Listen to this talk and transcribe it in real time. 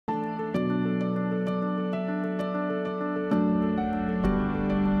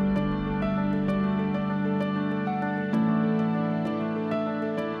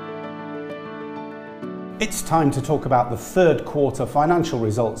It's time to talk about the third quarter financial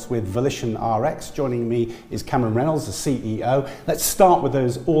results with VolitionRX. Joining me is Cameron Reynolds, the CEO. Let's start with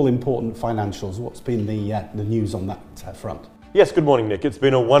those all-important financials. What's been the news on that front? Yes, good morning, Nick. It's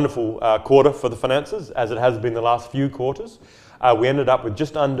been a wonderful quarter for the finances, as it has been the last few quarters. We ended up with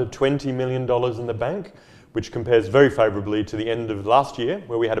just under $20 million in the bank, which compares very favourably to the end of last year,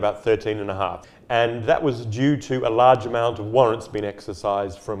 where we had about 13.5. And that was due to a large amount of warrants being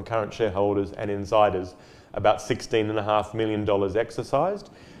exercised from current shareholders and insiders, about $16.5 million exercised.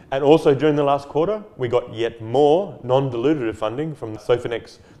 And also during the last quarter, we got yet more non-dilutive funding from the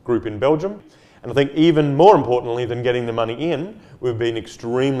Fosun group in Belgium. And I think even more importantly than getting the money in, we've been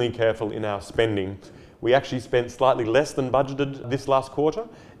extremely careful in our spending. We actually spent slightly less than budgeted this last quarter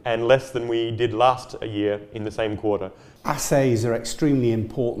and less than we did last year in the same quarter. Assays are extremely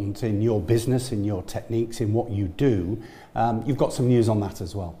important in your business, in your techniques, in what you do. You've got some news on that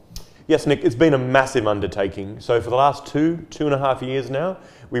as well. Yes, Nick, it's been a massive undertaking. So for the last two and a half years now,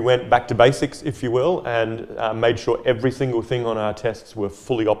 we went back to basics, if you will, and made sure every single thing on our tests were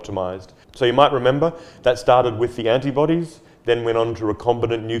fully optimized. So you might remember that started with the antibodies, then went on to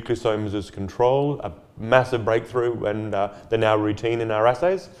recombinant nucleosomes as control, a massive breakthrough, and they're now routine in our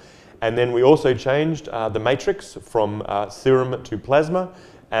assays. And then we also changed the matrix from serum to plasma,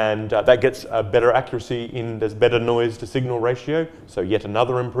 and that gets a better accuracy there's better noise to signal ratio, so yet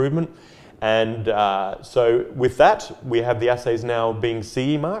another improvement. And so with that, we have the assays now being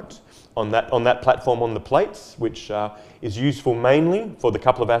CE marked on that platform on the plates, which is useful mainly for the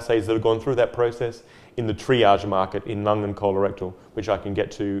couple of assays that have gone through that process in the triage market in lung and colorectal, which I can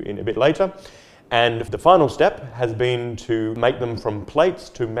get to in a bit later. And the final step has been to make them from plates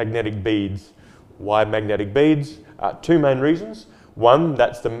to magnetic beads. Why magnetic beads? Two main reasons. One,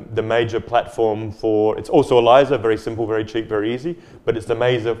 that's the major platform for, it's also ELISA, very simple, very cheap, very easy, but it's the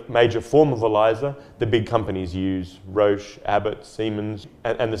major form of ELISA the big companies use, Roche, Abbott, Siemens.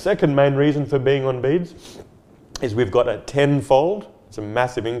 And the second main reason for being on beads is we've got a 10-fold, it's a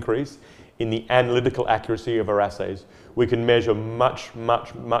massive increase, in the analytical accuracy of our assays. We can measure much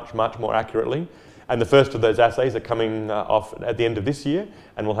more accurately. And the first of those assays are coming off at the end of this year,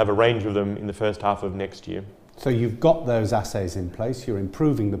 and we'll have a range of them in the first half of next year. So you've got those assays in place, you're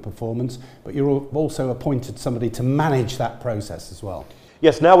improving the performance, but you've also appointed somebody to manage that process as well.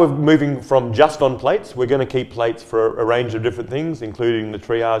 Yes, now we're moving from just on plates. We're going to keep plates for a range of different things, including the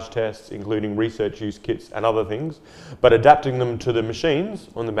triage tests, including research use kits and other things. But adapting them to the machines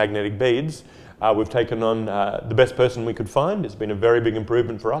on the magnetic beads, we've taken on the best person we could find. It's been a very big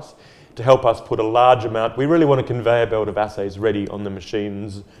improvement for us to help us put a large amount. We really want a conveyor belt of assays ready on the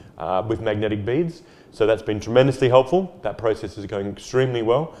machines with magnetic beads. So that's been tremendously helpful. That process is going extremely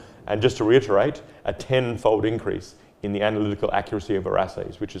well. And just to reiterate, a 10-fold increase in the analytical accuracy of our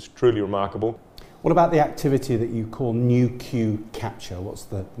assays, which is truly remarkable. What about the activity that you call Nu.Q capture? What's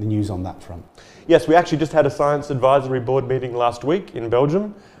the news on that front? Yes, we actually just had a science advisory board meeting last week in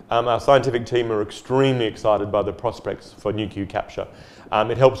Belgium. Our scientific team are extremely excited by the prospects for Nu.Q capture.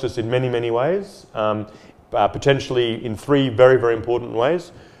 It helps us in many ways, potentially in three very important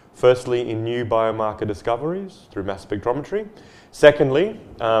ways. Firstly, in new biomarker discoveries through mass spectrometry. Secondly,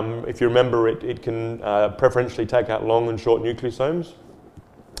 if you remember, it can preferentially take out long and short nucleosomes.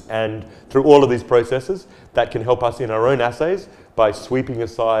 And through all of these processes, that can help us in our own assays by sweeping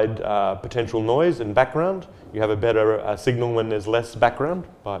aside potential noise and background. You have a better signal when there's less background,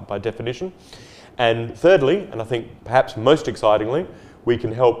 by definition. And thirdly, and I think perhaps most excitingly, we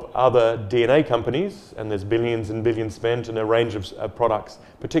can help other DNA companies, and there's billions and billions spent in a range of products,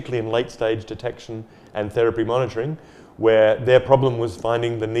 particularly in late-stage detection and therapy monitoring, where their problem was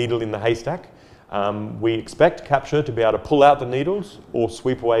finding the needle in the haystack. We expect capture to be able to pull out the needles or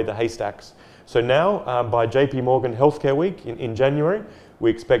sweep away the haystacks. So now, by JP Morgan Healthcare Week in January, we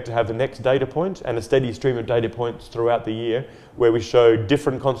expect to have the next data point and a steady stream of data points throughout the year where we show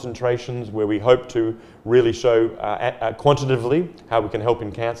different concentrations, where we hope to really show quantitatively how we can help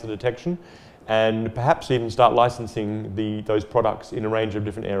in cancer detection, and perhaps even start licensing those products in a range of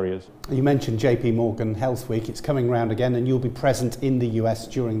different areas. You mentioned JP Morgan Health Week. It's coming round again, and you'll be present in the US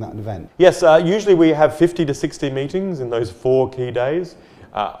during that event. Yes, usually we have 50 to 60 meetings in those 4 key days.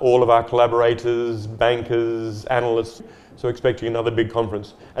 All of our collaborators, bankers, analysts. So expecting another big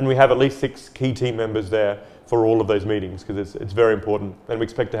conference. And we have at least 6 key team members there for all of those meetings, because it's very important. And we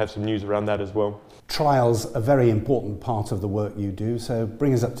expect to have some news around that as well. Trials are a very important part of the work you do, so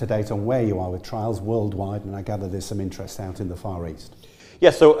bring us up to date on where you are with trials worldwide, and I gather there's some interest out in the Far East. Yeah,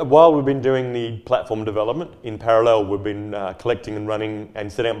 so while we've been doing the platform development, in parallel we've been collecting and running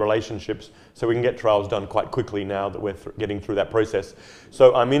and setting up relationships so we can get trials done quite quickly now that we're getting through that process.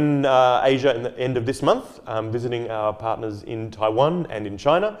 So I'm in Asia at the end of this month, visiting our partners in Taiwan and in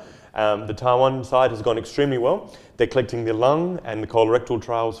China. The Taiwan side has gone extremely well. They're collecting the lung and the colorectal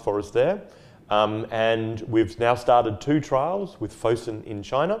trials for us there. And we've now started 2 trials with Fosun in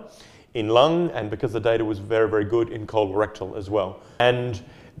China, in lung, and because the data was very, very good, in colorectal as well. And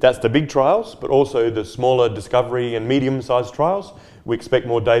that's the big trials, but also the smaller discovery and medium-sized trials. We expect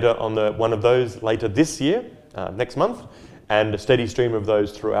more data on one of those later this year, next month, and a steady stream of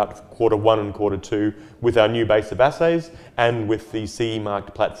those throughout Q1 and Q2 with our new base of assays and with the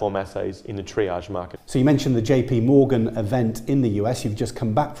CE-marked platform assays in the triage market. So you mentioned the JP Morgan event in the US. You've just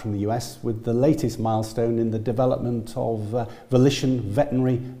come back from the US with the latest milestone in the development of Volition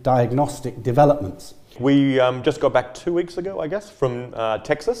veterinary diagnostic developments. We just got back 2 weeks ago, I guess, from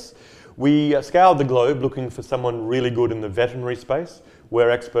Texas. We scoured the globe looking for someone really good in the veterinary space.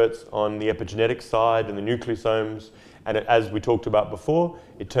 We're experts on the epigenetic side and the nucleosomes. And as we talked about before,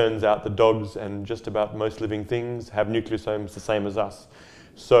 it turns out the dogs and just about most living things have nucleosomes the same as us.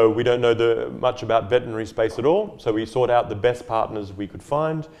 So we don't know much about veterinary space at all. So we sought out the best partners we could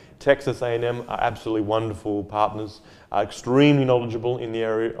find. Texas A&M are absolutely wonderful partners, are extremely knowledgeable in the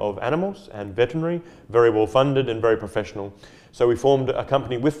area of animals and veterinary, very well funded and very professional. So we formed a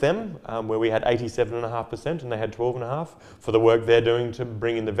company with them where we had 87.5% and they had 12.5% for the work they're doing to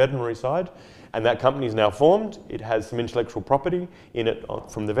bring in the veterinary side. And that company is now formed. It has some intellectual property in it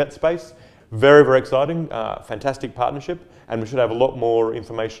from the vet space. Very, very exciting, fantastic partnership, and we should have a lot more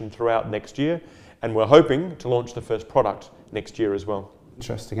information throughout next year. And we're hoping to launch the first product next year as well.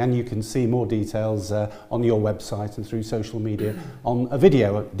 Interesting, and you can see more details on your website and through social media on a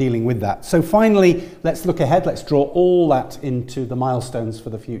video dealing with that. So finally, let's look ahead. Let's draw all that into the milestones for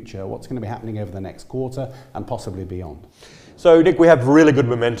the future. What's going to be happening over the next quarter and possibly beyond? So Nick, we have really good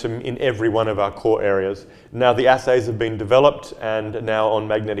momentum in every one of our core areas. Now the assays have been developed and now on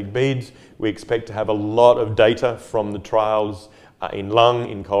magnetic beads. We expect to have a lot of data from the trials in lung,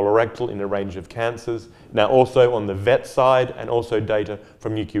 in colorectal, in a range of cancers. Now also on the vet side and also data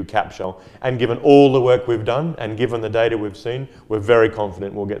from Nu.Q capsule. And given all the work we've done and given the data we've seen, we're very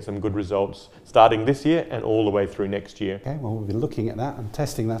confident we'll get some good results starting this year and all the way through next year. Okay, well, we'll be looking at that and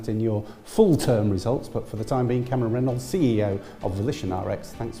testing that in your full term results. But for the time being, Cameron Reynolds, CEO of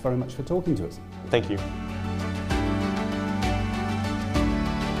VolitionRX, thanks very much for talking to us. Thank you.